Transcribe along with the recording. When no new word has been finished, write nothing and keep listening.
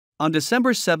On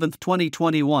December 7,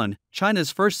 2021,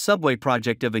 China's first subway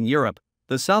project in Europe,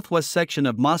 the southwest section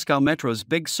of Moscow Metro's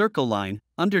Big Circle Line,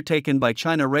 undertaken by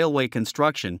China Railway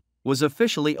Construction, was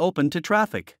officially opened to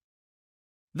traffic.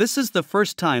 This is the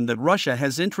first time that Russia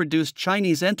has introduced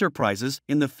Chinese enterprises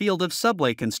in the field of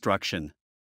subway construction.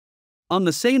 On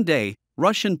the same day,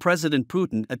 Russian President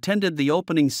Putin attended the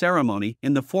opening ceremony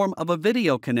in the form of a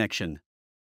video connection.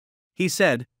 He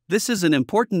said, "This is an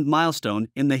important milestone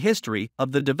in the history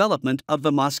of the development of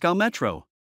the Moscow Metro."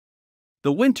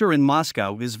 The winter in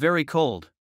Moscow is very cold.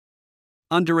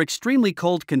 Under extremely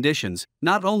cold conditions,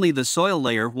 not only the soil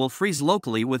layer will freeze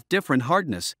locally with different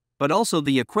hardness, but also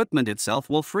the equipment itself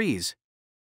will freeze.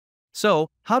 So,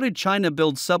 how did China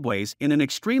build subways in an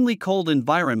extremely cold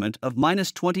environment of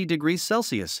 -20 degrees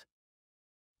Celsius?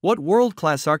 What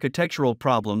world-class architectural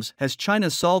problems has China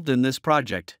solved in this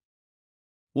project?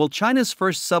 Will China's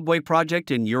first subway project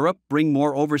in Europe bring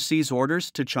more overseas orders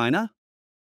to China?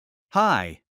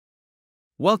 Hi!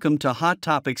 Welcome to Hot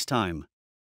Topics Time.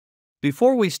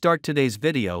 Before we start today's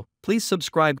video, please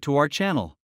subscribe to our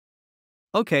channel.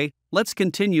 Okay, let's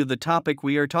continue the topic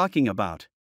we are talking about.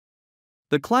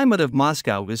 The climate of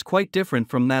Moscow is quite different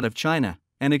from that of China,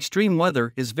 and extreme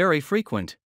weather is very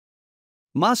frequent.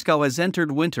 Moscow has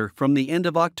entered winter from the end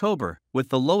of October, with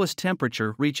the lowest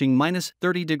temperature reaching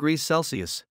 -30 degrees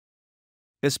Celsius.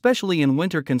 Especially in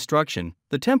winter construction,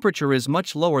 the temperature is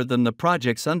much lower than the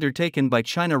projects undertaken by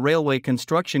China Railway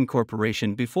Construction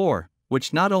Corporation before,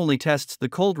 which not only tests the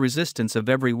cold resistance of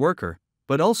every worker,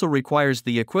 but also requires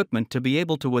the equipment to be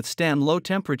able to withstand low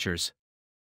temperatures.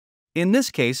 In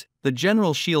this case, the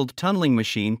general shield tunneling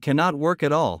machine cannot work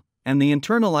at all, and the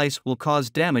internal ice will cause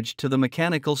damage to the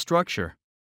mechanical structure.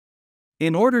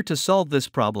 In order to solve this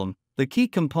problem, the key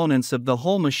components of the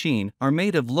whole machine are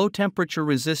made of low-temperature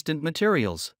resistant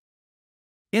materials.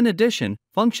 In addition,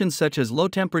 functions such as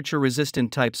low-temperature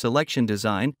resistant type selection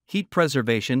design, heat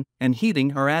preservation, and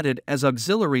heating are added as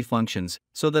auxiliary functions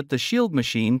so that the shield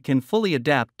machine can fully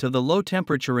adapt to the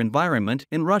low-temperature environment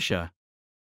in Russia.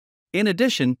 In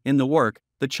addition, in the work,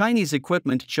 the Chinese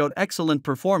equipment showed excellent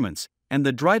performance, and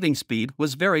the driving speed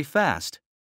was very fast.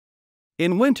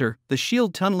 In winter, the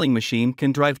shield tunneling machine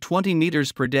can drive 20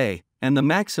 meters per day, and the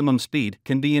maximum speed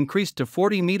can be increased to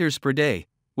 40 meters per day,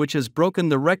 which has broken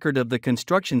the record of the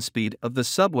construction speed of the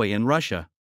subway in Russia.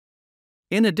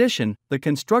 In addition, the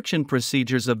construction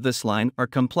procedures of this line are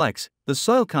complex, the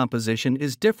soil composition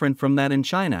is different from that in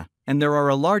China, and there are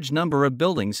a large number of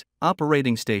buildings,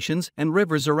 operating stations, and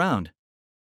rivers around.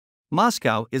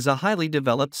 Moscow is a highly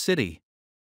developed city.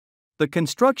 The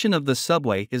construction of the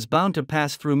subway is bound to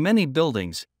pass through many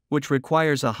buildings, which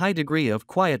requires a high degree of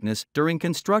quietness during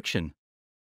construction.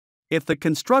 If the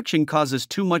construction causes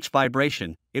too much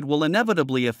vibration, it will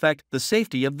inevitably affect the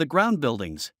safety of the ground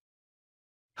buildings.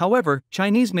 However,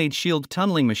 Chinese-made shield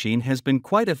tunneling machine has been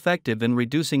quite effective in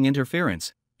reducing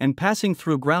interference, and passing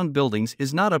through ground buildings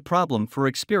is not a problem for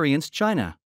experienced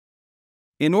China.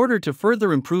 In order to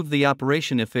further improve the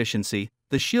operation efficiency,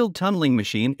 the shield tunneling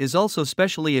machine is also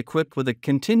specially equipped with a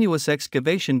continuous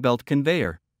excavation belt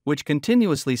conveyor, which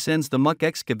continuously sends the muck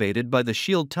excavated by the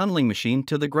shield tunneling machine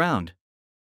to the ground.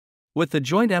 With the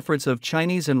joint efforts of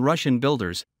Chinese and Russian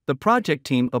builders, the project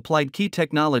team applied key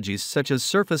technologies such as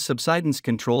surface subsidence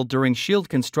control during shield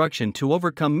construction to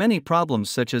overcome many problems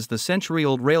such as the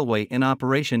century-old railway in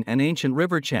operation and ancient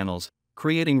river channels,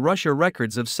 creating Russia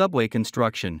records of subway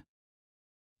construction.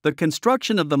 The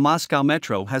construction of the Moscow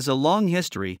Metro has a long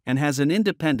history and has an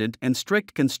independent and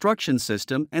strict construction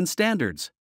system and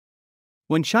standards.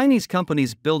 When Chinese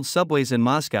companies build subways in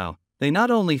Moscow, they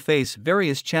not only face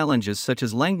various challenges such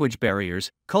as language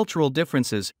barriers, cultural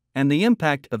differences, and the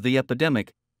impact of the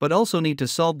epidemic, but also need to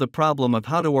solve the problem of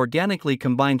how to organically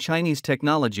combine Chinese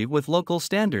technology with local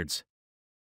standards.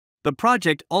 The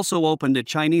project also opened a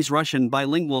Chinese-Russian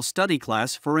bilingual study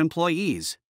class for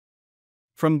employees.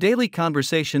 From daily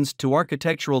conversations to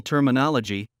architectural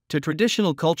terminology, to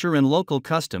traditional culture and local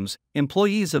customs,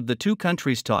 employees of the two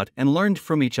countries taught and learned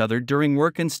from each other during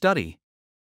work and study.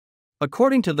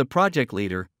 According to the project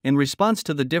leader, in response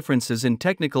to the differences in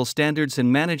technical standards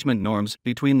and management norms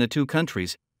between the two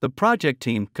countries, the project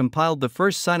team compiled the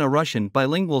first Sino-Russian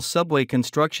bilingual subway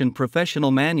construction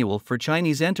professional manual for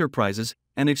Chinese enterprises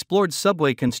and explored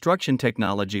subway construction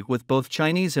technology with both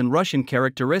Chinese and Russian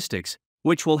characteristics,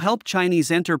 which will help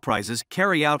Chinese enterprises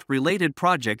carry out related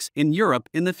projects in Europe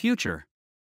in the future.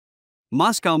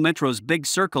 Moscow Metro's Big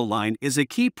Circle Line is a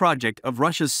key project of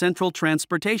Russia's central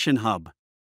transportation hub.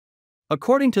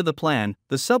 According to the plan,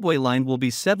 the subway line will be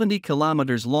 70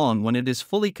 kilometers long when it is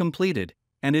fully completed,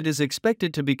 and it is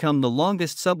expected to become the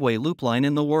longest subway loop line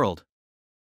in the world.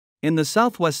 In the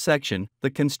southwest section,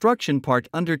 the construction part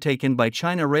undertaken by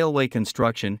China Railway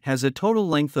Construction has a total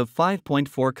length of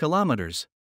 5.4 kilometers.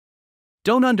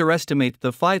 Don't underestimate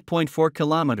the 5.4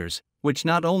 kilometers, which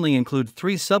not only include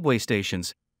 3 subway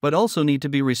stations, but also need to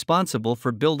be responsible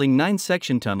for building 9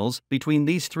 section tunnels between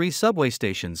these 3 subway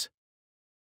stations.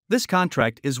 This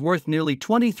contract is worth nearly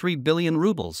 23 billion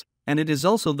rubles, and it is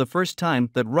also the first time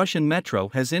that Russian Metro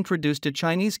has introduced a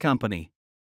Chinese company.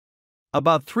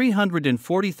 About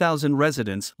 340,000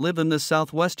 residents live in the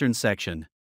southwestern section.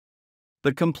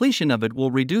 The completion of it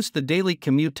will reduce the daily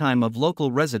commute time of local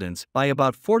residents by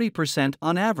about 40%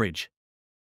 on average.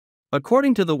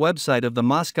 According to the website of the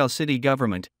Moscow city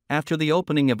government, after the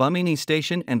opening of Uminy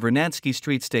Station and Vernadsky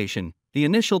Street Station, the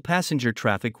initial passenger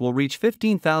traffic will reach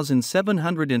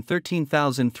 15,700 and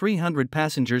 13,300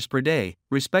 passengers per day,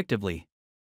 respectively.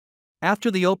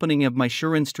 After the opening of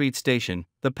Myshurin Street Station,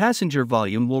 the passenger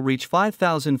volume will reach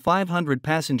 5,500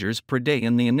 passengers per day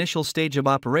in the initial stage of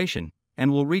operation,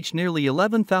 and will reach nearly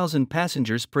 11,000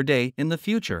 passengers per day in the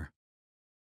future.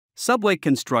 Subway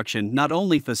construction not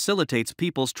only facilitates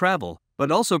people's travel,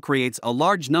 but also creates a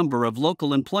large number of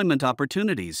local employment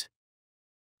opportunities.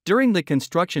 During the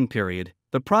construction period,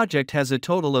 the project has a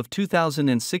total of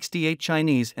 2,068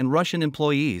 Chinese and Russian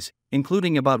employees,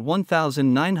 including about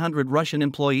 1,900 Russian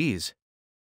employees.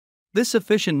 This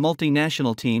efficient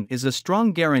multinational team is a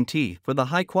strong guarantee for the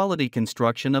high-quality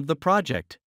construction of the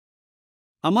project.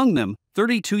 Among them,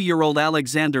 32-year-old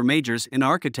Alexander majors in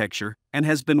architecture and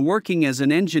has been working as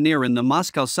an engineer in the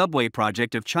Moscow subway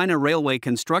project of China Railway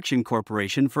Construction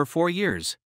Corporation for 4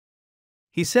 years.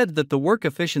 He said that the work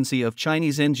efficiency of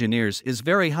Chinese engineers is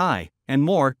very high, and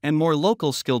more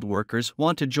local skilled workers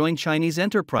want to join Chinese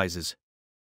enterprises.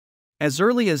 As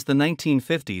early as the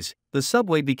 1950s, the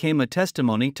subway became a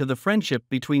testimony to the friendship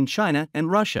between China and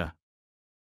Russia.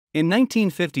 In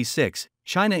 1956,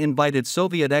 China invited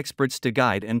Soviet experts to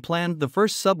guide and plan the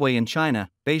first subway in China,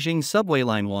 Beijing Subway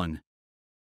Line 1.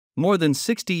 More than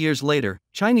 60 years later,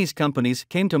 Chinese companies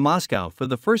came to Moscow for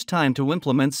the first time to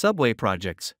implement subway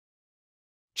projects.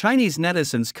 Chinese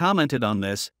netizens commented on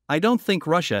this: "I don't think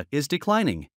Russia is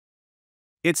declining.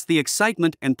 It's the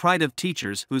excitement and pride of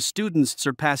teachers whose students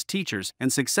surpassed teachers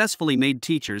and successfully made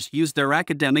teachers use their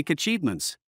academic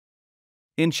achievements."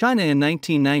 In China in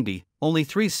 1990, only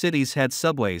 3 cities had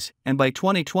subways, and by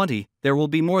 2020, there will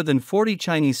be more than 40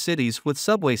 Chinese cities with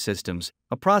subway systems,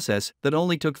 a process that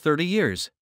only took 30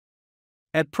 years.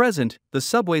 At present, the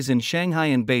subways in Shanghai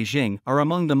and Beijing are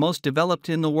among the most developed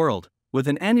in the world, with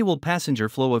an annual passenger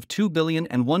flow of 2 billion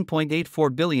and 1.84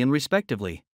 billion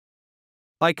respectively.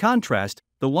 By contrast,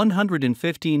 the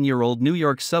 115-year-old New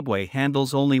York subway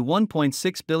handles only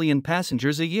 1.6 billion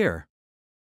passengers a year.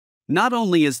 Not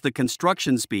only is the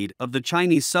construction speed of the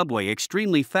Chinese subway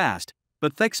extremely fast,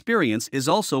 but the experience is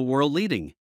also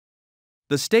world-leading.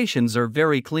 The stations are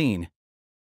very clean.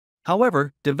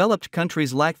 However, developed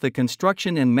countries lack the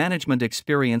construction and management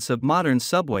experience of modern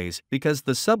subways because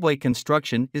the subway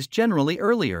construction is generally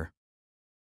earlier.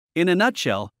 In a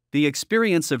nutshell, the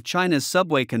experience of China's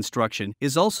subway construction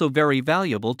is also very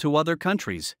valuable to other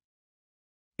countries.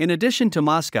 In addition to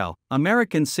Moscow,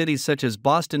 American cities such as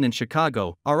Boston and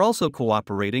Chicago are also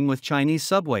cooperating with Chinese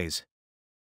subways.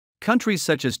 Countries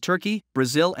such as Turkey,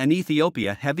 Brazil, and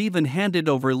Ethiopia have even handed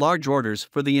over large orders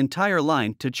for the entire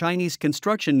line to Chinese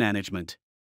construction management.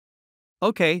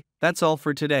 Okay, that's all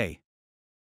for today.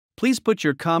 Please put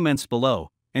your comments below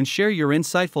and share your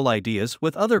insightful ideas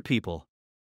with other people.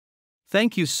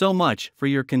 Thank you so much for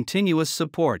your continuous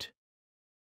support.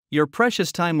 Your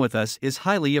precious time with us is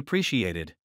highly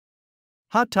appreciated.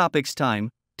 Hot Topics time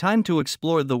to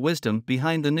explore the wisdom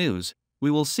behind the news.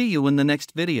 We will see you in the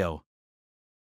next video.